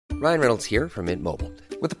Ryan Reynolds here from Mint Mobile.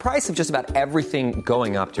 With the price of just about everything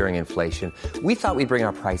going up during inflation, we thought we'd bring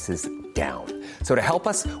our prices down. So to help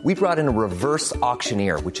us, we brought in a reverse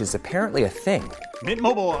auctioneer, which is apparently a thing. Mint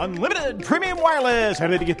Mobile Unlimited Premium Wireless. How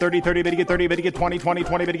to get 30, 30, bit to get 30, bit to get 20, 20,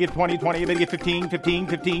 20, bit to get 20, 20, bit to get 15, 15,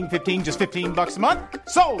 15, 15, just $15 a month?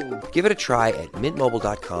 Sold! Give it a try at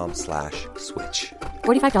mintmobile.com/switch.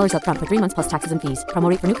 $45 up front for 3 months plus taxes and fees. Promo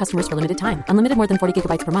rate for new customers for limited time. Unlimited more than 40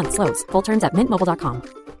 gigabytes per month. Slows full terms at mintmobile.com.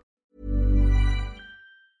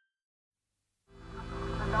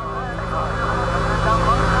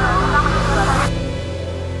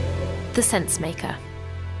 The Sense Maker.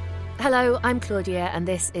 Hello, I'm Claudia, and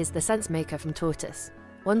this is The Sense Maker from Tortoise.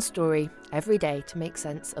 One story every day to make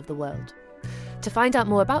sense of the world. To find out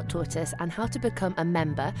more about Tortoise and how to become a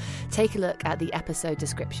member, take a look at the episode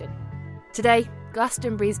description. Today,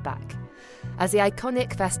 Glastonbury's back. As the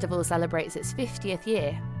iconic festival celebrates its 50th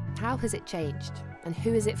year, how has it changed, and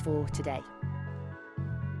who is it for today?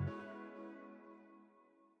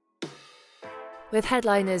 With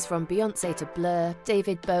headliners from Beyoncé to Blur,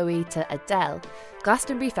 David Bowie to Adele,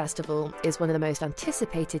 Glastonbury Festival is one of the most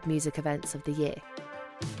anticipated music events of the year.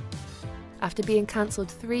 After being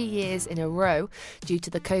cancelled 3 years in a row due to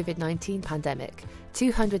the COVID-19 pandemic,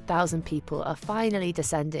 200,000 people are finally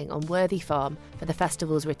descending on Worthy Farm for the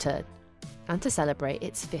festival's return, and to celebrate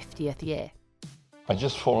its 50th year. I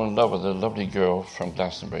just fall in love with a lovely girl from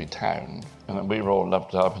Glastonbury town, and we were all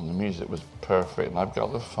loved up and the music was perfect, and I've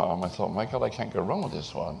got the farm. I thought, my God, I can't go wrong with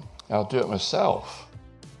this one. I'll do it myself.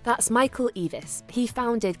 That's Michael Eavis. He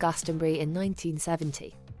founded Glastonbury in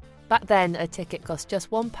 1970. Back then, a ticket cost just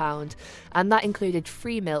 £1, and that included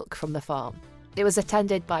free milk from the farm. It was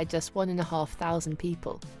attended by just 1,500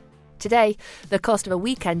 people. Today, the cost of a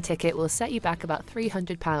weekend ticket will set you back about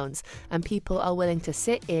 £300, and people are willing to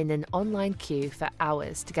sit in an online queue for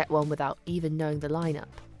hours to get one without even knowing the lineup.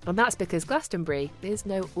 And that's because Glastonbury is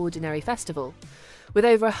no ordinary festival. With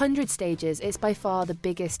over 100 stages, it's by far the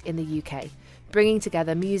biggest in the UK, bringing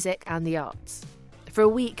together music and the arts. For a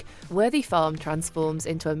week, Worthy Farm transforms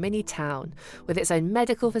into a mini town with its own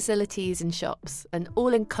medical facilities and shops, an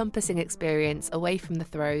all-encompassing experience away from the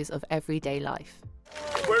throes of everyday life.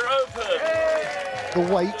 We're open! The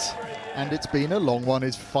wait, and it's been a long one,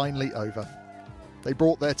 is finally over. They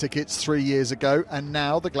bought their tickets 3 years ago, and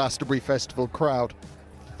now the Glastonbury Festival crowd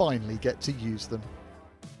finally get to use them.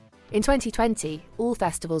 In 2020, all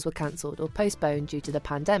festivals were cancelled or postponed due to the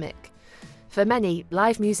pandemic. For many,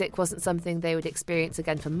 live music wasn't something they would experience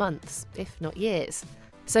again for months, if not years.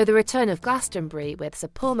 So the return of Glastonbury, with Sir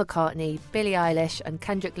Paul McCartney, Billie Eilish and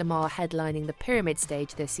Kendrick Lamar headlining the Pyramid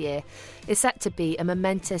stage this year, is set to be a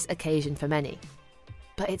momentous occasion for many.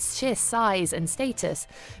 But its sheer size and status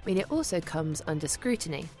mean it also comes under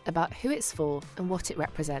scrutiny about who it's for and what it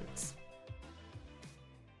represents.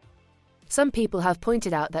 Some people have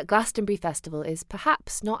pointed out that Glastonbury Festival is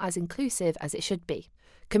perhaps not as inclusive as it should be.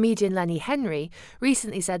 Comedian Lenny Henry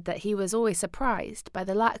recently said that he was always surprised by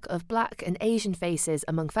the lack of black and Asian faces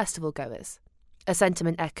among festival goers, a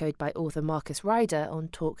sentiment echoed by author Marcus Ryder on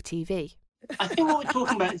Talk TV. I think what we're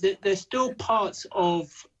talking about is that there's still parts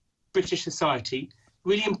of British society,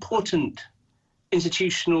 really important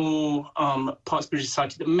institutional parts of British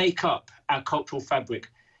society that make up our cultural fabric,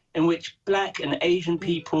 in which black and Asian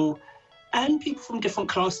people and people from different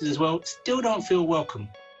classes as well still don't feel welcome.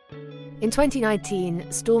 In 2019,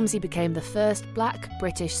 Stormzy became the first black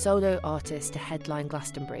British solo artist to headline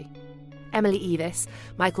Glastonbury. Emily Eavis,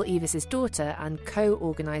 Michael Eavis' daughter and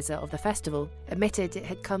co-organiser of the festival, admitted it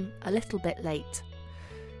had come a little bit late.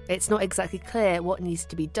 It's not exactly clear what needs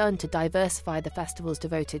to be done to diversify the festival's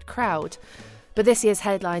devoted crowd, but this year's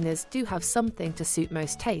headliners do have something to suit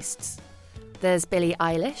most tastes. There's Billie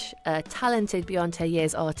Eilish, a talented beyond her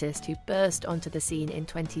years artist who burst onto the scene in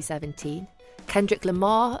 2017. Kendrick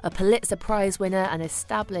Lamar, a Pulitzer Prize winner and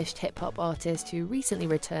established hip-hop artist who recently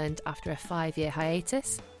returned after a 5-year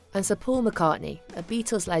hiatus. And Sir Paul McCartney, a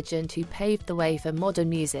Beatles legend who paved the way for modern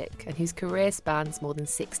music and whose career spans more than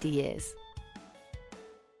 60 years.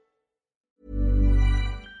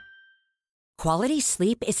 Quality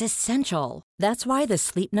sleep is essential. That's why the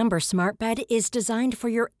Sleep Number Smart Bed is designed for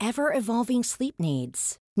your ever-evolving sleep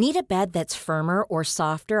needs. Need a bed that's firmer or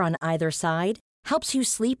softer on either side? Helps you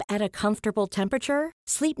sleep at a comfortable temperature?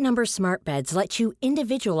 Sleep Number Smart Beds let you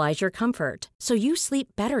individualize your comfort, so you sleep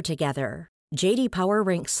better together. J.D. Power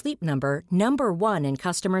ranks Sleep Number number 1 in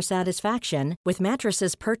customer satisfaction with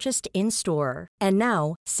mattresses purchased in-store. And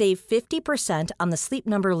now, save 50% on the Sleep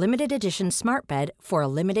Number Limited Edition Smart Bed for a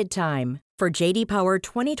limited time. For J.D. Power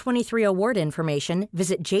 2023 award information,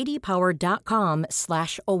 visit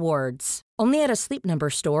jdpower.com/awards. Only at a Sleep Number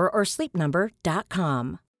store or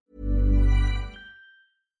sleepnumber.com.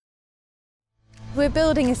 We're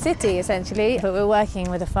building a city essentially, but we're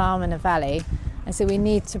working with a farm and a valley, and so we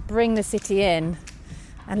need to bring the city in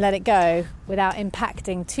and let it go without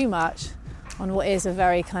impacting too much on what is a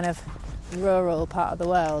very kind of rural part of the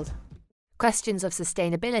world. Questions of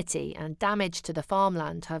sustainability and damage to the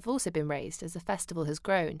farmland have also been raised as the festival has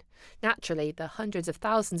grown. Naturally, the hundreds of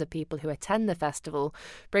thousands of people who attend the festival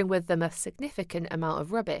bring with them a significant amount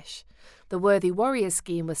of rubbish. The Worthy Warriors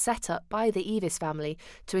scheme was set up by the Eavis family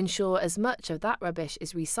to ensure as much of that rubbish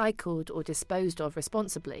is recycled or disposed of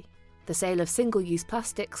responsibly. The sale of single-use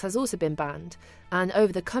plastics has also been banned, and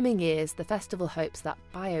over the coming years the festival hopes that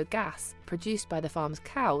biogas produced by the farm's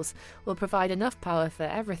cows will provide enough power for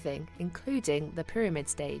everything, including the pyramid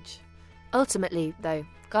stage. Ultimately, though,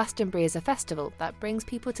 Glastonbury is a festival that brings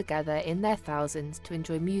people together in their thousands to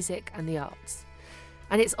enjoy music and the arts.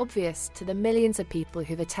 And it's obvious to the millions of people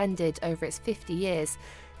who've attended over its 50 years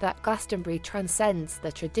that Glastonbury transcends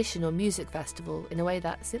the traditional music festival in a way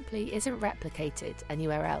that simply isn't replicated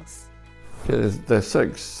anywhere else. They're so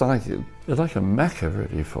excited. It's like a mecca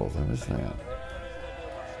really for them, isn't it?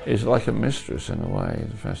 It's like a mistress in a way,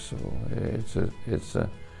 the festival.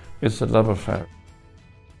 It's a love affair.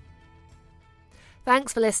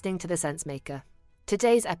 Thanks for listening to The Sensemaker.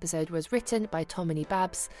 Today's episode was written by Tomini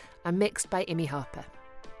Babs and mixed by Imi Harper.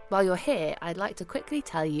 While you're here, I'd like to quickly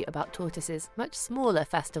tell you about Tortoise's much smaller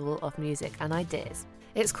festival of music and ideas.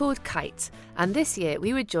 It's called Kite, and this year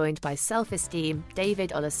we were joined by Self-Esteem, David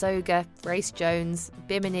Olusoga, Grace Jones,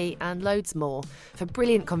 Bimini and loads more for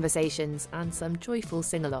brilliant conversations and some joyful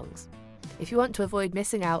sing-alongs. If you want to avoid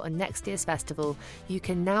missing out on next year's festival, you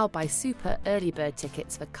can now buy super early bird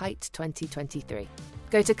tickets for Kite 2023.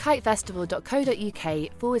 Go to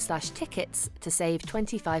kitefestival.co.uk/tickets to save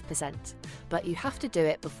 25%, but you have to do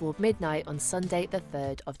it before midnight on Sunday the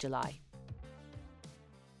 3rd of July.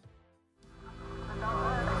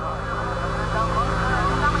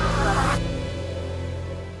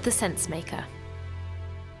 The Sensemaker.